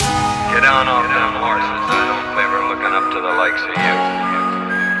on off them horses. I don't favor looking up to the likes of you.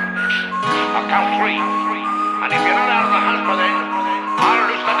 I'll count three. And if you're not out of the hunt by then, I'll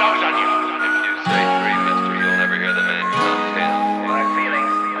loose the dogs on you. If you say three, mister, you'll never hear the man count ten. My feeling.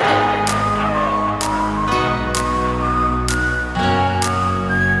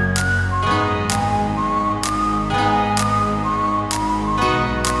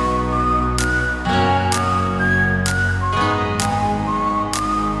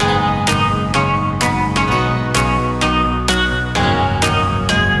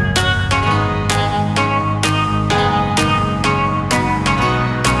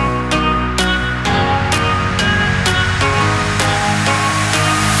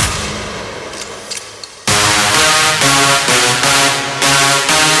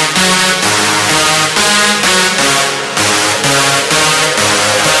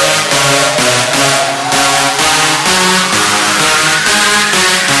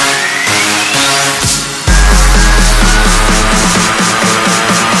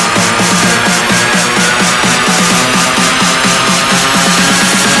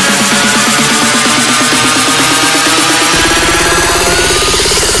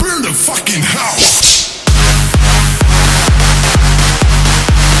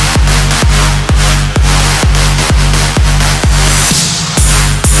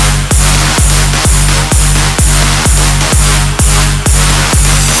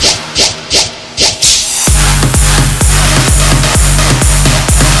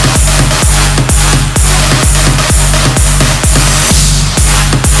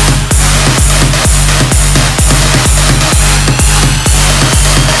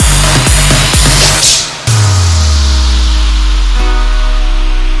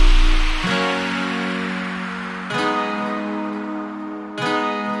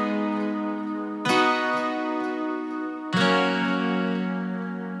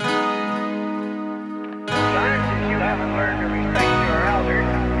 Learn to respect your elders.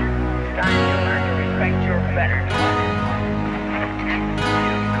 It's time you learn to respect your betters.